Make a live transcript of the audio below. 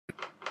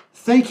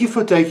Thank you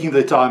for taking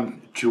the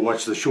time to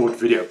watch the short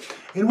video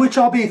in which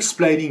I'll be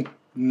explaining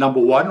number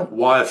one,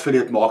 why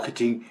affiliate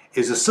marketing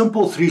is a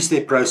simple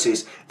three-step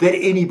process that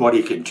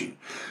anybody can do.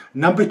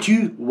 Number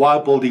two, why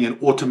building an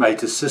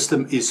automated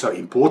system is so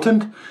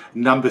important.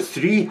 Number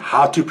three,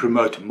 how to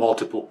promote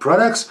multiple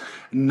products.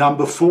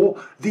 Number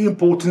four, the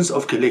importance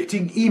of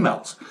collecting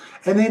emails.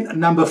 And then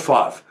number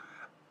five,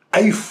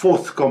 a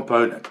fourth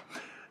component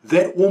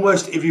that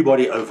almost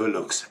everybody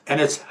overlooks, and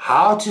it's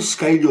how to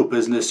scale your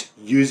business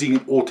using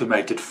an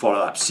automated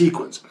follow-up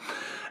sequence.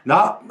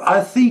 Now, I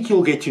think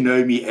you'll get to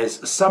know me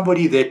as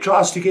somebody that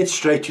tries to get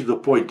straight to the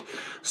point,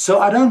 so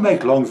I don't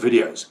make long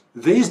videos.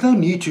 There's no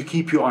need to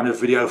keep you on a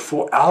video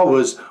for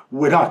hours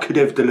when I could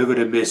have delivered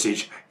a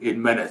message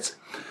in minutes.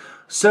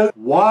 So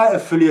why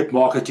affiliate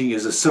marketing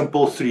is a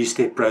simple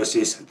three-step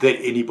process that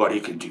anybody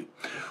can do?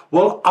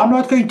 Well, I'm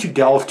not going to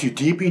delve too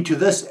deep into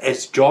this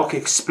as Jock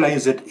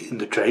explains it in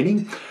the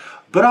training,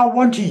 but I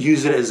want to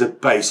use it as a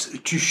base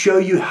to show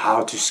you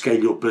how to scale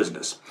your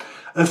business.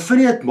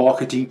 Affiliate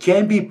marketing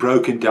can be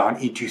broken down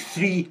into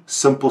three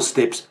simple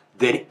steps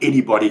that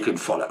anybody can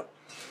follow.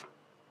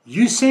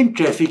 You send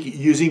traffic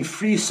using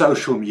free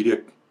social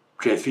media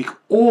traffic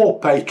or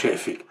paid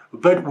traffic,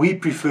 but we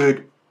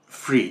preferred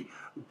free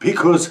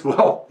because,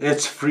 well,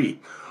 it's free.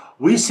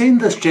 We send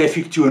this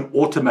traffic to an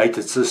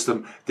automated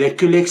system that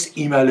collects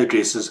email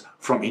addresses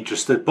from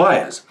interested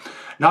buyers.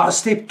 Now,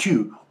 step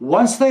two,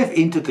 once they've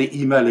entered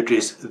the email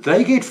address,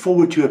 they get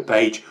forward to a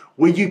page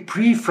where you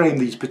pre-frame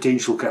these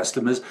potential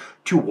customers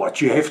to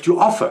what you have to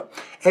offer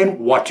and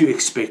what to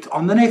expect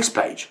on the next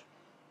page.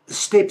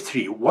 Step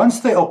three,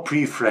 once they are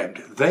pre-framed,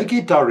 they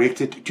get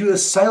directed to a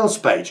sales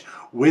page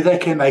where they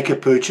can make a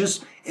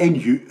purchase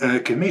and you earn a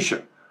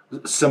commission.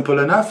 Simple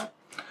enough?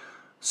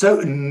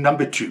 So,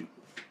 number two,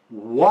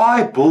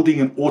 why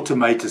building an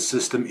automated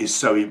system is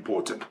so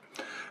important.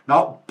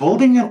 Now,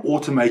 building an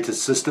automated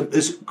system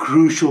is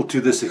crucial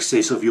to the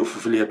success of your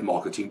affiliate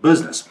marketing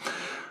business.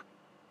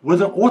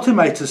 With an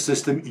automated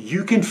system,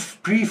 you can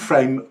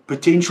pre-frame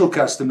potential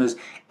customers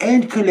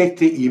and collect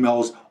their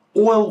emails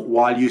all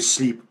while you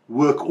sleep,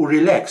 work, or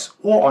relax,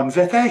 or on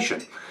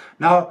vacation.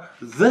 Now,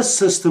 this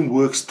system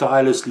works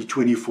tirelessly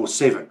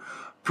 24/7,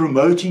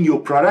 promoting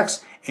your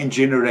products and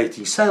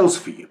generating sales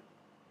for you.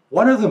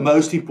 One of the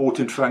most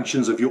important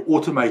functions of your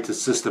automated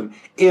system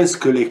is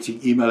collecting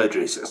email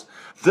addresses.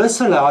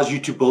 This allows you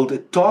to build a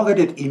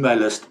targeted email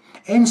list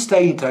and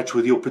stay in touch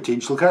with your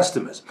potential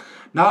customers.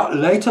 Now,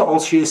 later I'll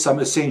share some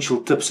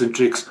essential tips and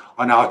tricks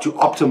on how to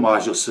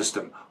optimize your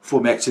system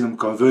for maximum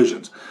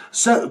conversions.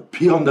 So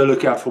be on the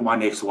lookout for my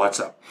next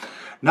WhatsApp.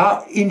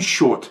 Now, in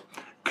short,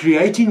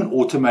 creating an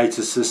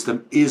automated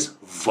system is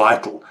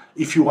vital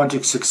if you want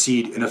to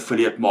succeed in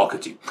affiliate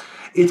marketing.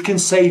 It can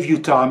save you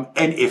time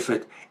and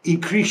effort,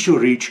 increase your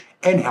reach,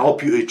 and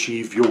help you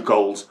achieve your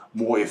goals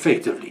more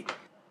effectively.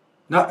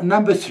 Now,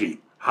 number three,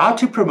 how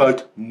to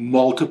promote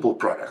multiple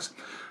products.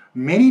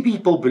 Many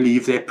people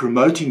believe that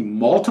promoting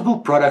multiple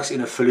products in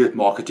affiliate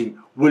marketing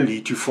will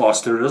lead to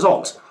faster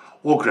results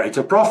or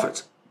greater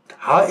profits.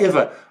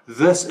 However,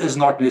 this is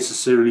not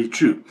necessarily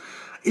true.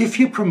 If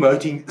you're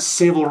promoting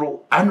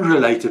several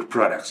unrelated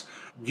products,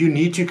 you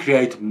need to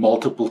create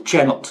multiple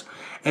channels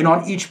and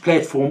on each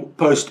platform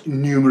post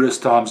numerous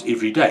times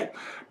every day.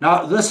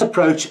 Now, this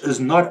approach is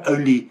not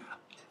only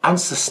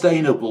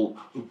unsustainable,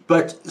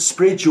 but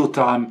spreads your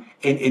time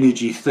and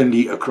energy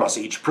thinly across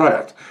each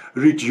product,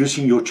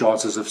 reducing your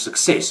chances of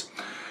success.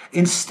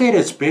 Instead,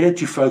 it's better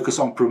to focus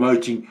on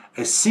promoting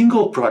a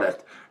single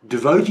product,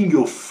 devoting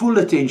your full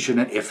attention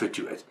and effort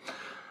to it.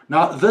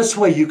 Now, this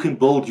way you can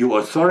build your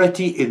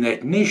authority in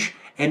that niche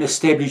and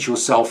establish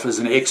yourself as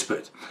an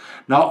expert.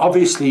 Now,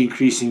 obviously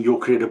increasing your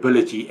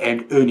credibility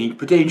and earning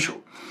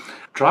potential.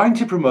 Trying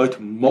to promote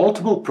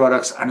multiple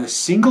products on a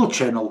single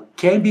channel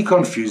can be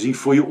confusing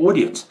for your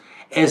audience,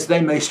 as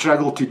they may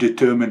struggle to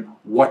determine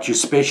what you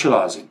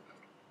specialize in.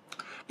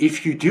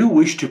 If you do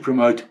wish to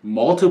promote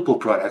multiple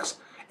products,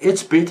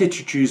 it's better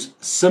to choose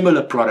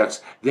similar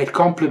products that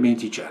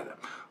complement each other.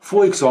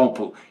 For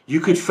example,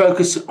 you could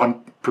focus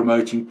on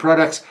promoting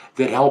products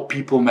that help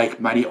people make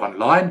money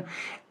online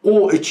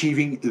or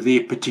achieving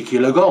their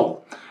particular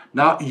goal.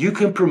 Now, you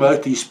can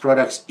promote these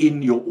products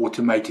in your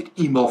automated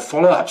email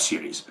follow-up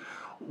series,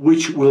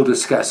 which we'll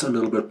discuss a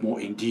little bit more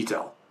in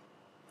detail.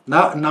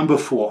 Now, number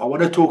four, I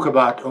want to talk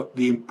about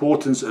the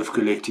importance of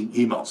collecting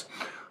emails.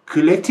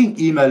 Collecting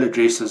email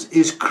addresses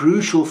is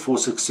crucial for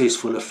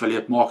successful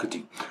affiliate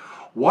marketing.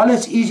 While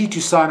it's easy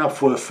to sign up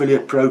for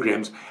affiliate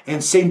programs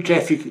and send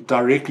traffic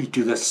directly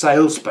to the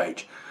sales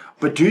page,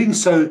 but doing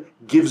so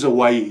gives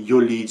away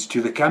your leads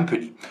to the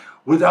company.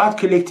 Without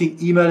collecting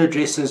email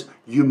addresses,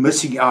 you're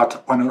missing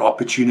out on an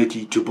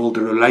opportunity to build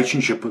a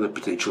relationship with a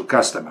potential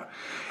customer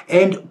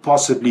and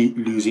possibly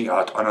losing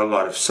out on a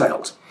lot of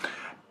sales.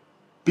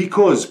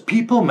 Because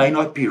people may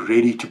not be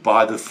ready to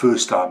buy the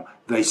first time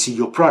they see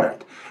your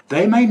product.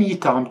 They may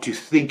need time to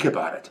think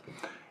about it,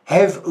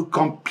 have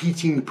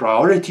competing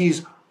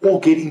priorities, or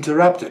get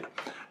interrupted.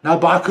 Now,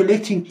 by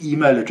collecting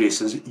email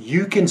addresses,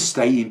 you can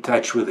stay in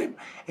touch with them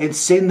and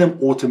send them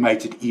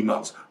automated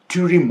emails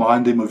to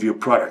remind them of your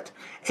product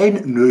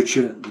and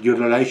nurture your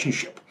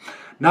relationship.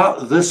 Now,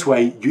 this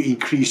way you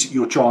increase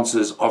your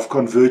chances of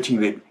converting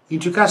them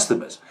into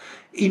customers.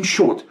 In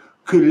short,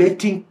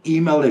 collecting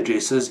email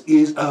addresses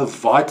is a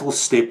vital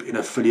step in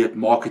affiliate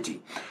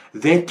marketing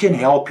that can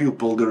help you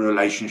build a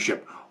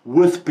relationship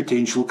with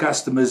potential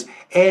customers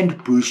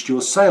and boost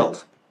your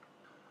sales.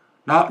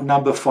 Now,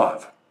 number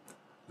 5,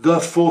 the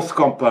fourth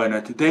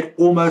component that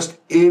almost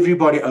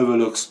everybody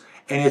overlooks,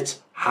 and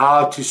it's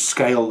how to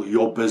scale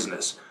your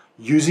business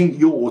using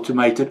your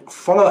automated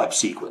follow-up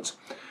sequence.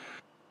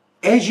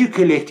 As you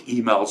collect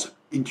emails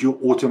into your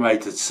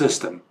automated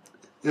system,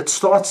 it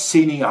starts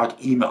sending out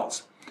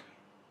emails.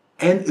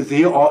 And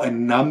there are a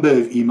number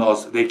of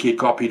emails that get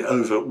copied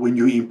over when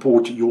you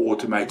import your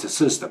automated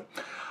system.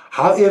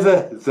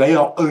 However, they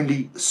are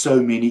only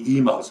so many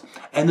emails,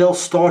 and they'll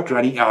start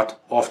running out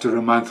after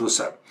a month or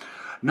so.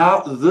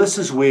 Now, this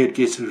is where it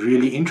gets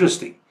really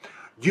interesting.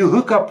 You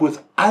hook up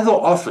with other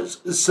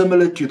offers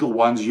similar to the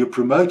ones you're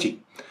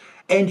promoting,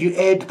 and you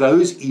add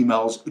those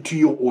emails to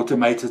your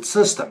automated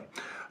system.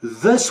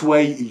 This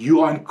way,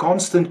 you are in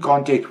constant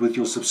contact with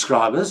your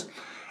subscribers,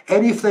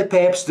 and if they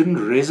perhaps didn't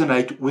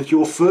resonate with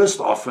your first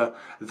offer,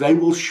 they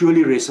will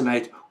surely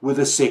resonate with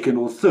the second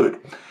or third.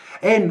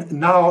 And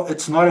now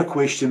it's not a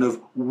question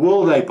of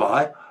will they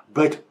buy,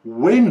 but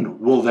when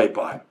will they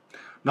buy?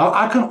 Now,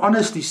 I can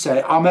honestly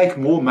say I make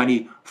more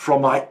money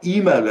from my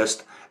email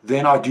list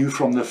than I do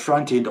from the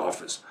front-end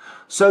offers.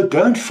 So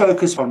don't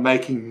focus on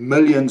making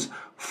millions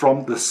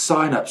from the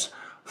sign-ups.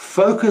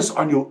 Focus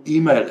on your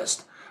email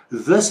list.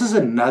 This is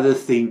another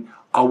thing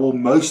I will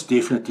most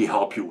definitely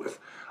help you with.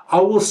 I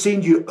will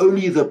send you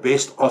only the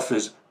best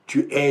offers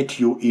to add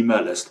to your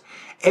email list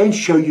and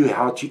show you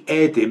how to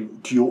add them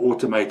to your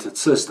automated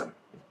system.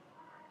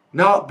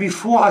 Now,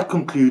 before I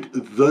conclude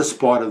this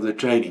part of the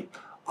training,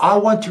 I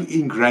want to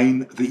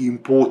ingrain the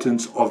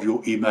importance of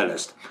your email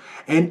list.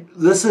 And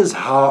this is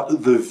how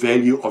the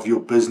value of your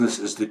business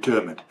is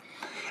determined.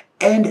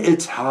 And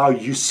it's how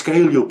you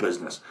scale your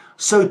business.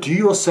 So do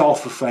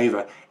yourself a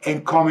favor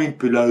and comment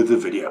below the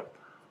video.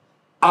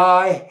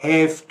 I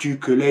have to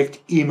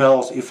collect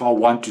emails if I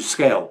want to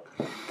scale.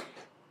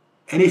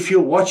 And if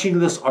you're watching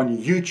this on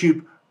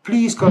YouTube,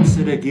 please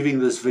consider giving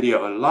this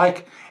video a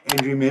like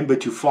and remember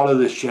to follow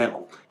this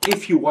channel.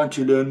 If you want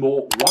to learn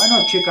more, why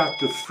not check out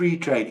the free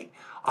training?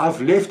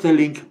 I've left a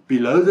link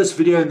below this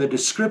video in the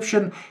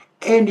description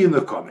and in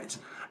the comments.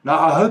 Now,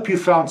 I hope you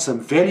found some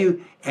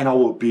value, and I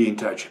will be in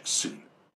touch soon.